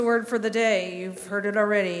The word for the day, you've heard it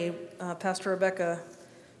already. Pastor Rebecca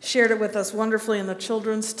shared it with us wonderfully in the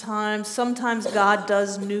children's time. Sometimes God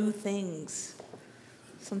does new things.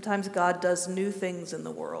 Sometimes God does new things in the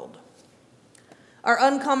world. Our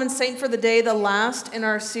uncommon saint for the day, the last in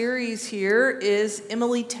our series here, is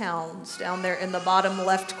Emily Towns, down there in the bottom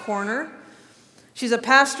left corner. She's a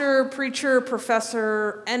pastor, preacher,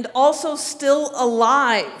 professor, and also still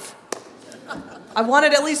alive. I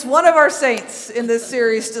wanted at least one of our saints in this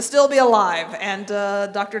series to still be alive, and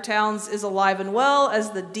Dr. Towns is alive and well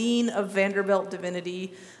as the Dean of Vanderbilt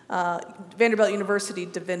University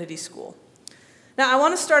Divinity School. Now, I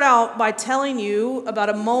want to start out by telling you about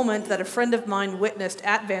a moment that a friend of mine witnessed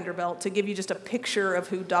at Vanderbilt to give you just a picture of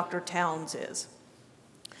who Dr. Towns is.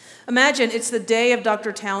 Imagine it's the day of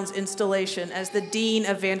Dr. Towns' installation as the Dean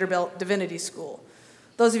of Vanderbilt Divinity School.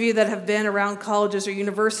 Those of you that have been around colleges or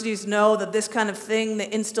universities know that this kind of thing,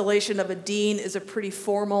 the installation of a dean, is a pretty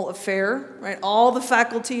formal affair, right? All the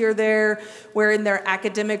faculty are there wearing their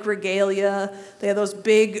academic regalia. They have those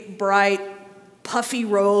big, bright, puffy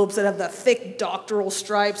robes that have the thick doctoral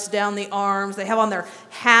stripes down the arms. They have on their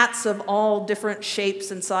hats of all different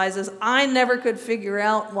shapes and sizes. I never could figure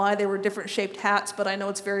out why they were different shaped hats, but I know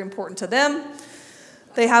it's very important to them.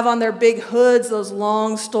 They have on their big hoods those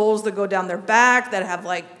long stoles that go down their back that have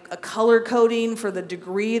like a color coding for the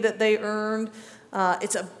degree that they earned.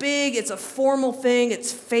 It's a formal thing.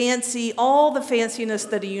 It's fancy, all the fanciness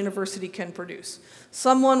that a university can produce.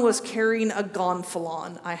 Someone was carrying a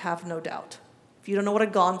gonfalon, I have no doubt. If you don't know what a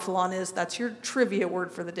gonfalon is, that's your trivia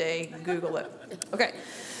word for the day. Google it. Okay.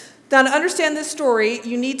 Now, to understand this story,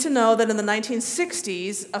 you need to know that in the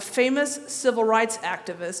 1960s, a famous civil rights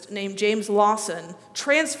activist named James Lawson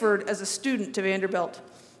transferred as a student to Vanderbilt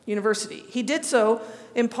University. He did so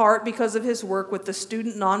in part because of his work with the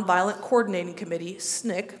Student Nonviolent Coordinating Committee,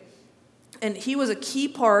 SNCC, and he was a key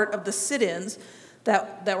part of the sit-ins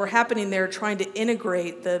that were happening there trying to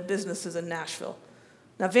integrate the businesses in Nashville.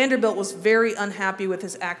 Now, Vanderbilt was very unhappy with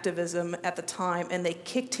his activism at the time, and they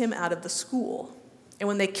kicked him out of the school. And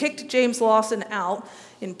when they kicked James Lawson out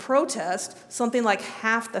in protest, something like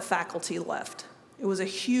half the faculty left. It was a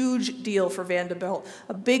huge deal for Vanderbilt,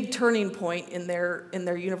 a big turning point in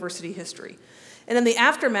their university history. And in the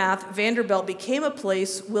aftermath, Vanderbilt became a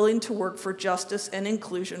place willing to work for justice and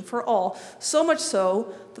inclusion for all, so much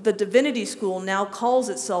so that the Divinity School now calls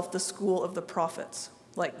itself the School of the Prophets,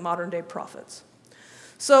 like modern-day prophets.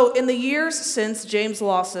 So in the years since James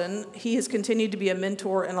Lawson, he has continued to be a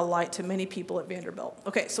mentor and a light to many people at Vanderbilt.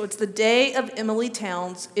 Okay, so it's the day of Emily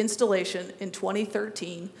Towns' installation in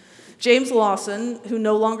 2013. James Lawson, who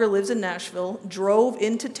no longer lives in Nashville, drove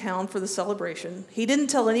into town for the celebration. He didn't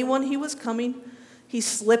tell anyone he was coming. He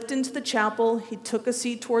slipped into the chapel. He took a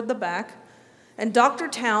seat toward the back. And Dr.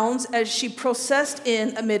 Towns, as she processed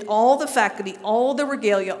in amid all the faculty, all the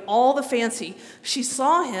regalia, all the fancy, she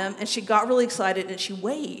saw him and she got really excited and she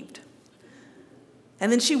waved.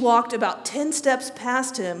 And then she walked about 10 steps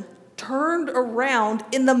past him, turned around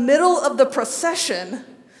in the middle of the procession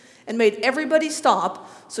and made everybody stop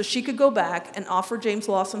so she could go back and offer James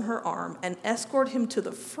Lawson her arm and escort him to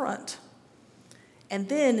the front. And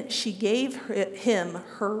then she gave him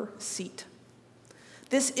her seat.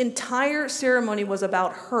 This entire ceremony was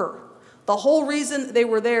about her. The whole reason they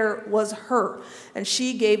were there was her, and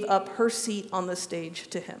she gave up her seat on the stage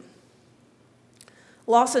to him.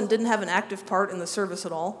 Lawson didn't have an active part in the service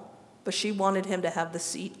at all, but she wanted him to have the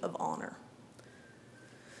seat of honor.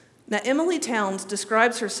 Now, Emily Towns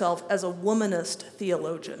describes herself as a womanist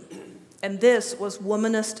theologian, and this was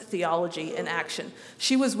womanist theology in action.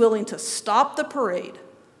 She was willing to stop the parade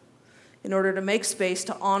in order to make space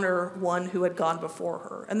to honor one who had gone before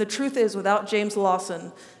her. And the truth is, without James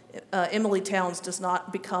Lawson, Emily Towns does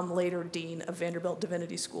not become later dean of Vanderbilt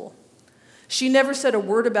Divinity School. She never said a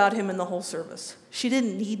word about him in the whole service. She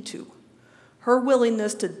didn't need to. Her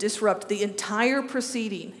willingness to disrupt the entire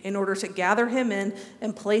proceeding in order to gather him in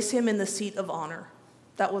and place him in the seat of honor,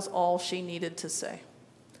 that was all she needed to say.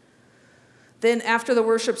 Then after the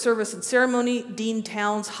worship service and ceremony, Dean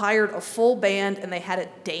Towns hired a full band and they had a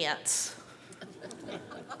dance.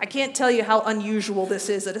 I can't tell you how unusual this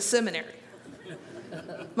is at a seminary.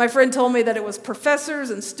 My friend told me that it was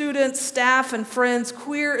professors and students, staff and friends,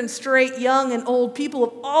 queer and straight, young and old, people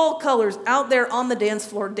of all colors out there on the dance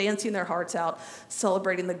floor dancing their hearts out,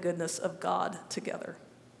 celebrating the goodness of God together.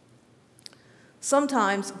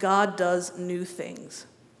 Sometimes God does new things.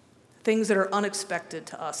 Things that are unexpected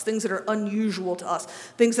to us, things that are unusual to us,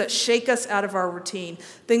 things that shake us out of our routine,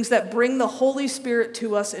 things that bring the Holy Spirit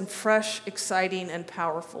to us in fresh, exciting, and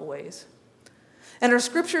powerful ways. And our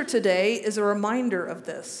scripture today is a reminder of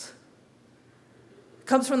this. It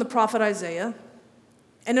comes from the prophet Isaiah.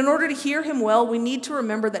 And in order to hear him well, we need to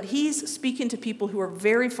remember that he's speaking to people who are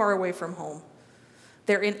very far away from home.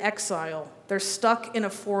 They're in exile. They're stuck in a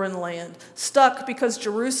foreign land. Stuck because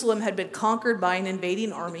Jerusalem had been conquered by an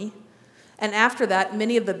invading army. And after that,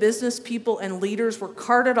 many of the business people and leaders were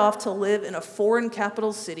carted off to live in a foreign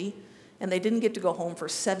capital city, and they didn't get to go home for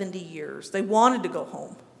 70 years. They wanted to go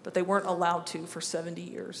home, but they weren't allowed to for 70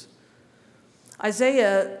 years.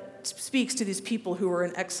 Isaiah speaks to these people who are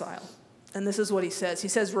in exile, and this is what he says. He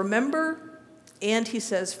says, remember, and he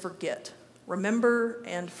says, forget. Remember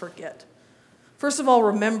and forget. First of all,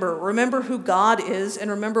 remember who God is and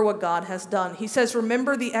remember what God has done. He says,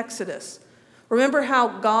 remember the Exodus. Remember how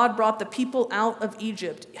God brought the people out of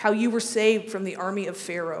Egypt, how you were saved from the army of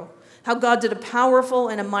Pharaoh, how God did a powerful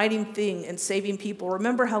and a mighty thing in saving people.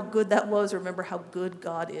 Remember how good that was. Remember how good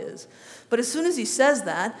God is. But as soon as he says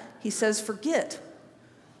that, he says, forget.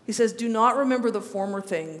 He says, do not remember the former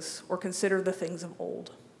things or consider the things of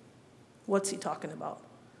old. What's he talking about?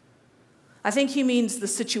 I think he means the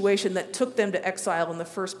situation that took them to exile in the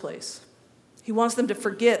first place. He wants them to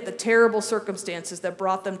forget the terrible circumstances that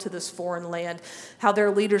brought them to this foreign land, how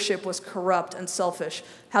their leadership was corrupt and selfish,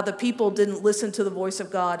 how the people didn't listen to the voice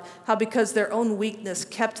of God, how because their own weakness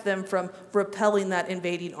kept them from repelling that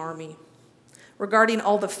invading army. Regarding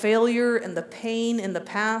all the failure and the pain in the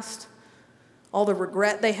past, all the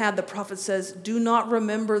regret they had, the prophet says, do not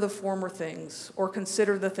remember the former things or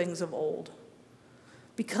consider the things of old.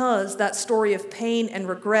 Because that story of pain and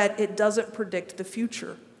regret, it doesn't predict the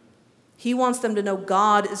future. He wants them to know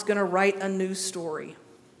God is going to write a new story.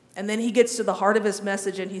 And then he gets to the heart of his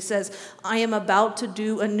message and he says, I am about to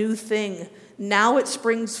do a new thing. Now it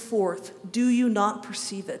springs forth. Do you not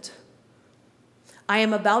perceive it? I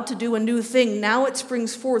am about to do a new thing. Now it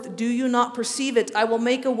springs forth. Do you not perceive it? I will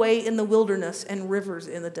make a way in the wilderness and rivers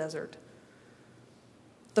in the desert.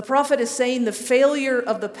 The prophet is saying the failure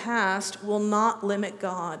of the past will not limit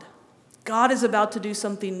God. God is about to do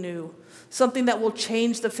something new, something that will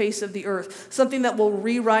change the face of the earth, something that will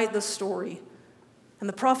rewrite the story. And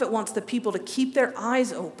the prophet wants the people to keep their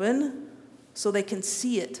eyes open so they can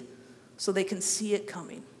see it,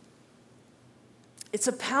 coming. It's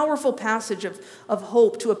a powerful passage of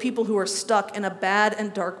hope to a people who are stuck in a bad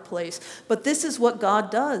and dark place. But this is what God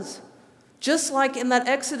does. Just like in that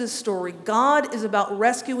Exodus story, God is about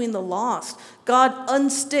rescuing the lost. God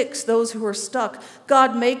unsticks those who are stuck.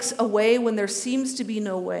 God makes a way when there seems to be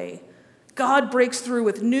no way. God breaks through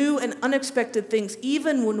with new and unexpected things,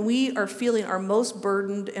 even when we are feeling our most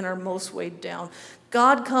burdened and our most weighed down.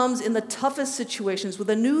 God comes in the toughest situations with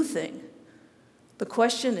a new thing. The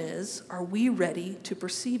question is, are we ready to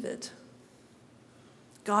perceive it?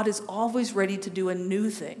 God is always ready to do a new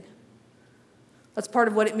thing. That's part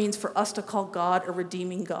of what it means for us to call God a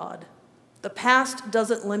redeeming God. The past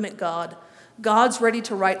doesn't limit God. God's ready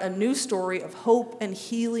to write a new story of hope and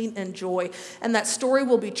healing and joy. And that story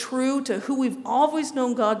will be true to who we've always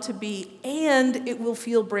known God to be, and it will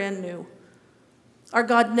feel brand new. Our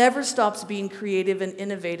God never stops being creative and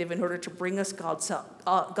innovative in order to bring us God's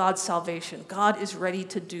salvation. God is ready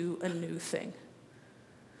to do a new thing.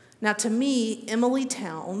 Now, to me, Emily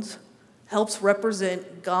Towns helps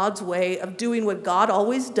represent God's way of doing what God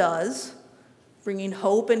always does, bringing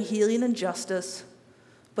hope and healing and justice,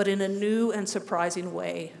 but in a new and surprising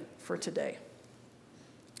way for today.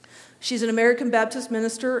 She's an American Baptist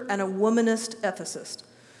minister and a womanist ethicist.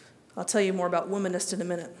 I'll tell you more about womanist in a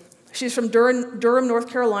minute. She's from Durham, North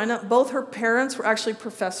Carolina. Both her parents were actually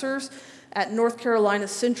professors at North Carolina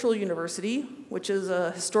Central University, which is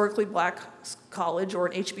a historically black college, or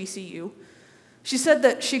an HBCU. She said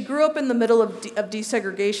that she grew up in the middle of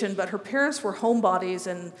desegregation, but her parents were homebodies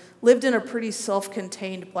and lived in a pretty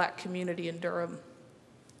self-contained black community in Durham.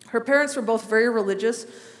 Her parents were both very religious,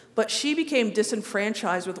 but she became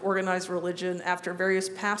disenfranchised with organized religion after various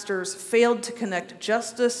pastors failed to connect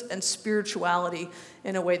justice and spirituality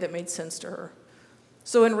in a way that made sense to her.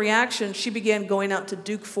 So in reaction, she began going out to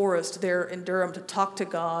Duke Forest there in Durham to talk to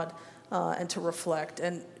God and to reflect.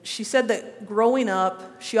 And she said that growing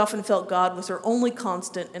up, she often felt God was her only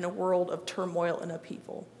constant in a world of turmoil and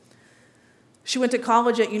upheaval. She went to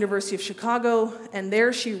college at University of Chicago, and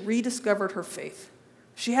there she rediscovered her faith.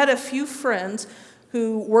 She had a few friends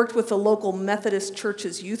who worked with the local Methodist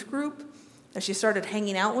Church's youth group, and she started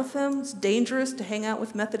hanging out with them. It's dangerous to hang out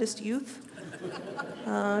with Methodist youth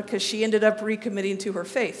because she ended up recommitting to her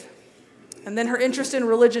faith. And then her interest in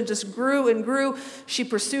religion just grew and grew. She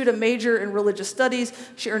pursued a major in religious studies.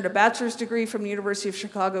 She earned a bachelor's degree from the University of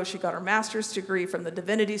Chicago. She got her master's degree from the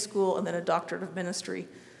Divinity School and then a doctorate of ministry.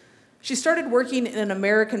 She started working in an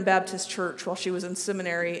American Baptist church while she was in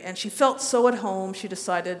seminary, and she felt so at home she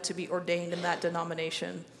decided to be ordained in that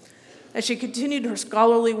denomination. And she continued her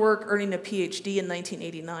scholarly work, earning a PhD in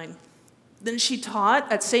 1989. Then she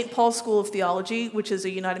taught at St. Paul's School of Theology, which is a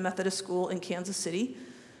United Methodist school in Kansas City,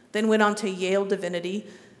 then went on to Yale Divinity,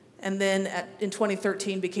 and then in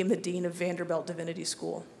 2013 became the dean of Vanderbilt Divinity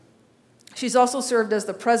School. She's also served as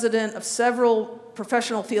the president of several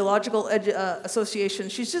professional theological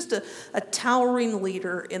associations. She's just a towering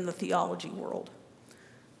leader in the theology world.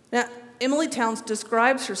 Now, Emilie Townes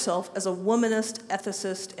describes herself as a womanist,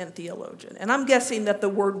 ethicist, and theologian. And I'm guessing that the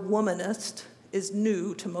word womanist is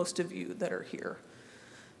new to most of you that are here.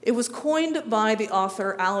 It was coined by the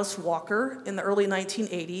author Alice Walker in the early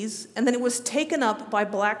 1980s, and then it was taken up by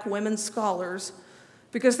black women scholars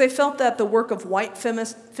because they felt that the work of white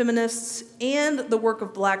feminists and the work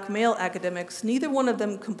of black male academics, neither one of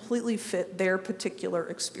them completely fit their particular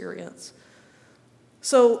experience.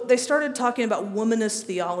 So they started talking about womanist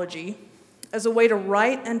theology as a way to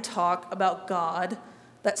write and talk about God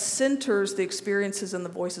that centers the experiences and the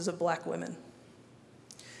voices of black women.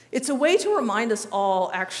 It's a way to remind us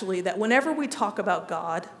all, actually, that whenever we talk about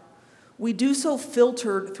God, we do so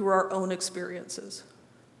filtered through our own experiences.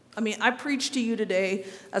 I mean, I preach to you today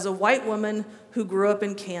as a white woman who grew up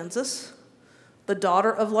in Kansas, the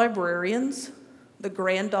daughter of librarians, the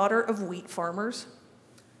granddaughter of wheat farmers,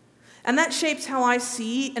 and that shapes how I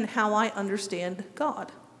see and how I understand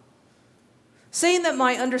God. Saying that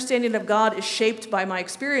my understanding of God is shaped by my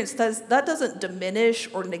experience, that doesn't diminish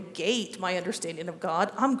or negate my understanding of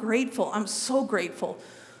God. I'm grateful. I'm so grateful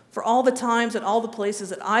for all the times and all the places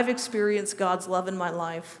that I've experienced God's love in my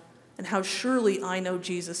life and how surely I know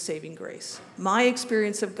Jesus' saving grace. My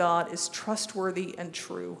experience of God is trustworthy and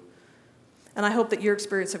true. And I hope that your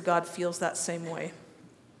experience of God feels that same way.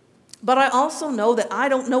 But I also know that I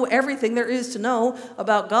don't know everything there is to know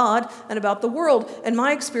about God and about the world, and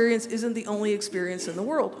my experience isn't the only experience in the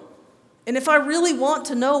world. And if I really want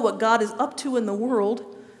to know what God is up to in the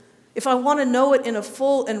world, if I want to know it in a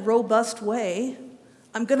full and robust way,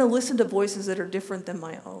 I'm going to listen to voices that are different than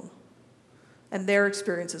my own and their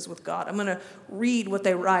experiences with God. I'm going to read what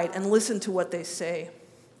they write and listen to what they say.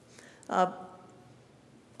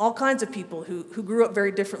 All kinds of people who grew up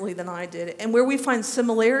very differently than I did. And where we find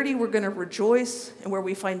similarity, we're going to rejoice. And where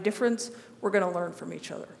we find difference, we're going to learn from each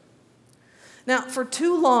other. Now, for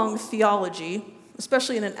too long, theology,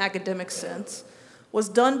 especially in an academic sense, was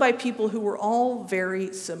done by people who were all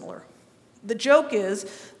very similar. The joke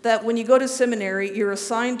is that when you go to seminary, you're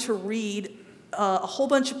assigned to read a whole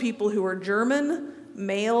bunch of people who are German,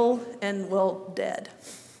 male, and, well, dead.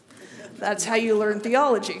 That's how you learn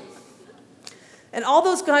theology. And all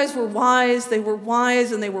those guys were wise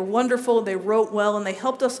and they were wonderful, they wrote well, and they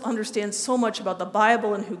helped us understand so much about the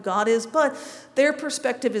Bible and who God is, but their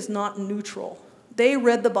perspective is not neutral. They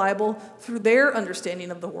read the Bible through their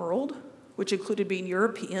understanding of the world, which included being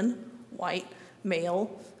European, white,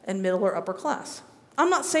 male, and middle or upper class. I'm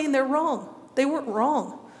not saying they're wrong. They weren't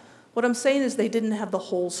wrong. What I'm saying is they didn't have the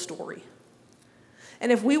whole story.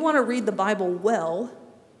 And if we want to read the Bible well,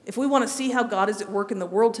 if we want to see how God is at work in the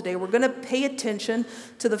world today, we're going to pay attention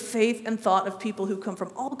to the faith and thought of people who come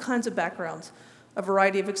from all kinds of backgrounds, a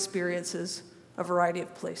variety of experiences, a variety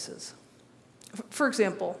of places. For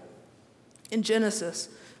example, in Genesis,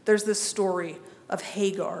 there's this story of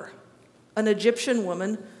Hagar, an Egyptian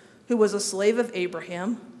woman who was a slave of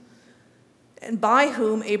Abraham, and by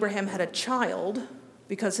whom Abraham had a child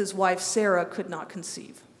because his wife Sarah could not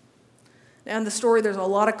conceive. Now, in the story, there's a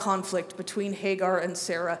lot of conflict between Hagar and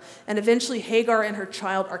Sarah, and eventually Hagar and her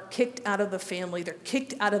child are kicked out of the family. They're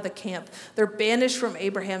kicked out of the camp. They're banished from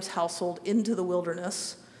Abraham's household into the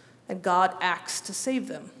wilderness, and God acts to save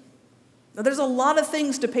them. Now, there's a lot of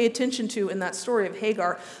things to pay attention to in that story of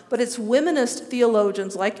Hagar, but it's womanist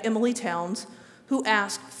theologians like Emilie Townes who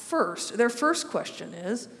ask first, their first question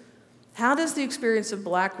is, how does the experience of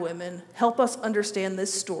black women help us understand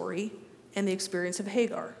this story and the experience of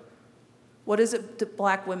Hagar? What is it that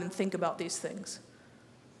black women think about these things?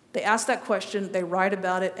 They ask that question, they write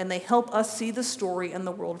about it, and they help us see the story and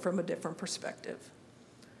the world from a different perspective.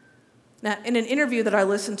 Now, in an interview that I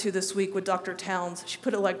listened to this week with Dr. Townes, she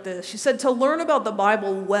put it like this. She said, to learn about the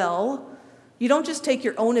Bible well, you don't just take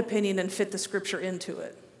your own opinion and fit the scripture into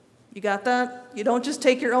it. You got that? You don't just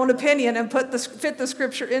take your own opinion and fit the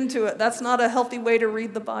scripture into it. That's not a healthy way to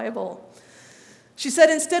read the Bible. She said,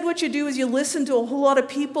 instead what you do is you listen to a whole lot of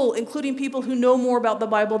people, including people who know more about the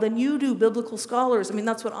Bible than you do, biblical scholars. I mean,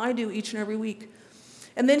 that's what I do each and every week.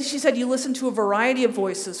 And then she said you listen to a variety of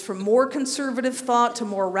voices, from more conservative thought to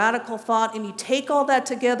more radical thought, and you take all that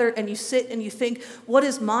together and you sit and you think, what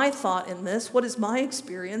is my thought in this? What is my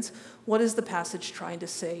experience? What is the passage trying to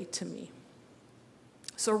say to me?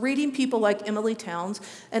 So reading people like Emilie Townes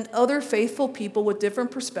and other faithful people with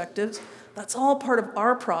different perspectives, that's all part of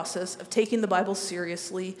our process of taking the Bible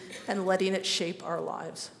seriously and letting it shape our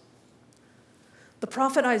lives. The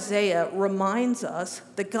prophet Isaiah reminds us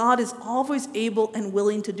that God is always able and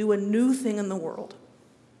willing to do a new thing in the world.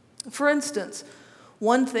 For instance,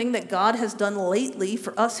 one thing that God has done lately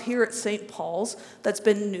for us here at St. Paul's that's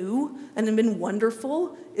been new and been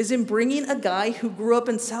wonderful is in bringing a guy who grew up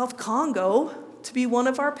in South Congo to be one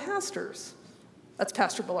of our pastors. That's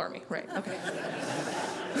Pastor Bellarmine, right? Okay.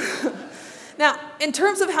 Now, in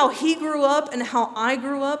terms of how he grew up and how I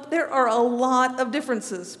grew up, there are a lot of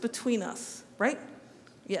differences between us, right?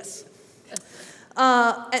 Yes.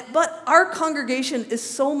 But our congregation is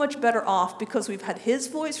so much better off because we've had his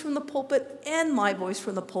voice from the pulpit and my voice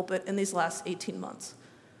from the pulpit in these last 18 months.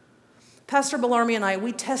 Pastor Bellarmine and I,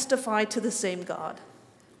 we testify to the same God.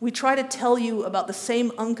 We try to tell you about the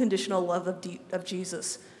same unconditional love of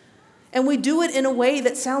Jesus. And we do it in a way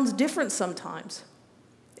that sounds different sometimes,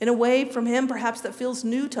 in a way from him perhaps that feels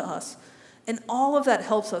new to us. And all of that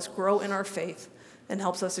helps us grow in our faith and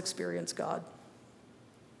helps us experience God.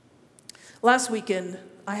 Last weekend,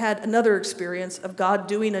 I had another experience of God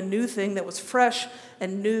doing a new thing that was fresh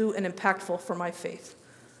and new and impactful for my faith.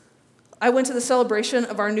 I went to the celebration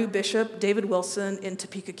of our new bishop, David Wilson, in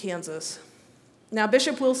Topeka, Kansas. Now,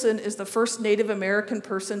 Bishop Wilson is the first Native American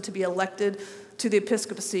person to be elected to the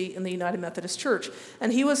episcopacy in the United Methodist Church,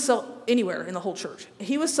 and he was anywhere in the whole church.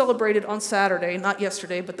 He was celebrated on Saturday, not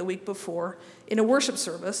yesterday, but the week before, in a worship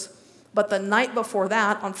service. But the night before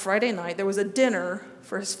that, on Friday night, there was a dinner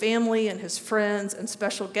for his family and his friends and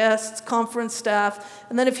special guests, conference staff,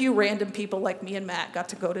 and then a few random people like me and Matt got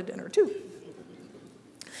to go to dinner too.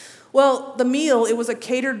 Well, the meal, it was a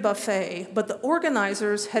catered buffet, but the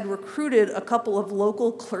organizers had recruited a couple of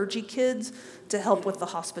local clergy kids to help with the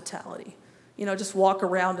hospitality. You know, just walk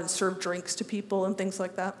around and serve drinks to people and things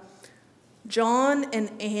like that. John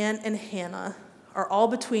and Ann and Hannah are all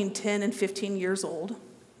between 10 and 15 years old,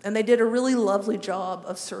 and they did a really lovely job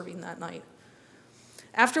of serving that night.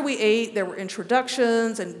 After we ate, there were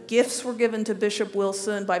introductions and gifts were given to Bishop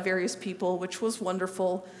Wilson by various people, which was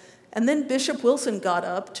wonderful. And then Bishop Wilson got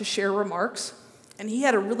up to share remarks, and he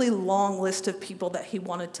had a really long list of people that he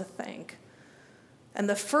wanted to thank. And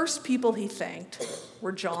the first people he thanked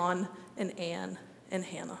were John and Ann and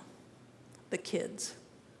Hannah, the kids.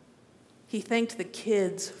 He thanked the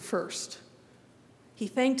kids first. He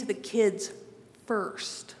thanked the kids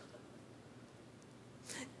first.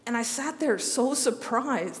 And I sat there so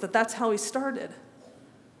surprised that that's how he started.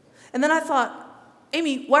 And then I thought,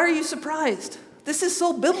 Amy, why are you surprised? This is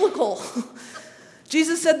so biblical.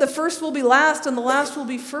 Jesus said the first will be last and the last will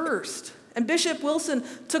be first. And Bishop Wilson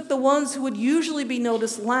took the ones who would usually be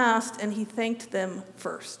noticed last and he thanked them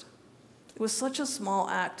first. It was such a small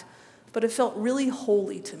act, but it felt really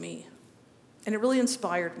holy to me. And it really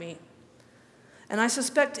inspired me. And I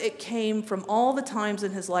suspect it came from all the times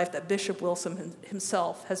in his life that Bishop Wilson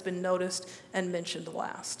himself has been noticed and mentioned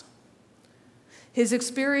last. His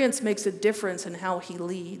experience makes a difference in how he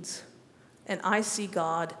leads, and I see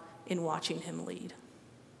God in watching him lead.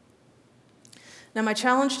 Now, my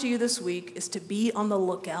challenge to you this week is to be on the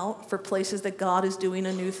lookout for places that God is doing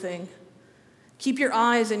a new thing. Keep your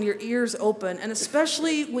eyes and your ears open, and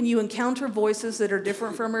especially when you encounter voices that are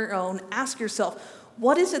different from your own, ask yourself,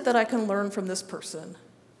 what is it that I can learn from this person?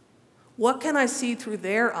 What can I see through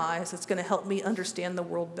their eyes that's going to help me understand the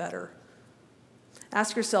world better?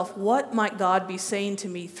 Ask yourself, what might God be saying to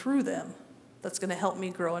me through them that's going to help me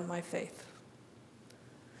grow in my faith?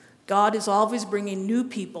 God is always bringing new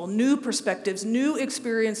people, new perspectives, new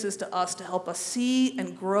experiences to us to help us see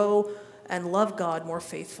and grow and love God more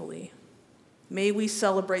faithfully. May we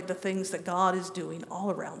celebrate the things that God is doing all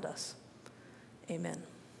around us. Amen.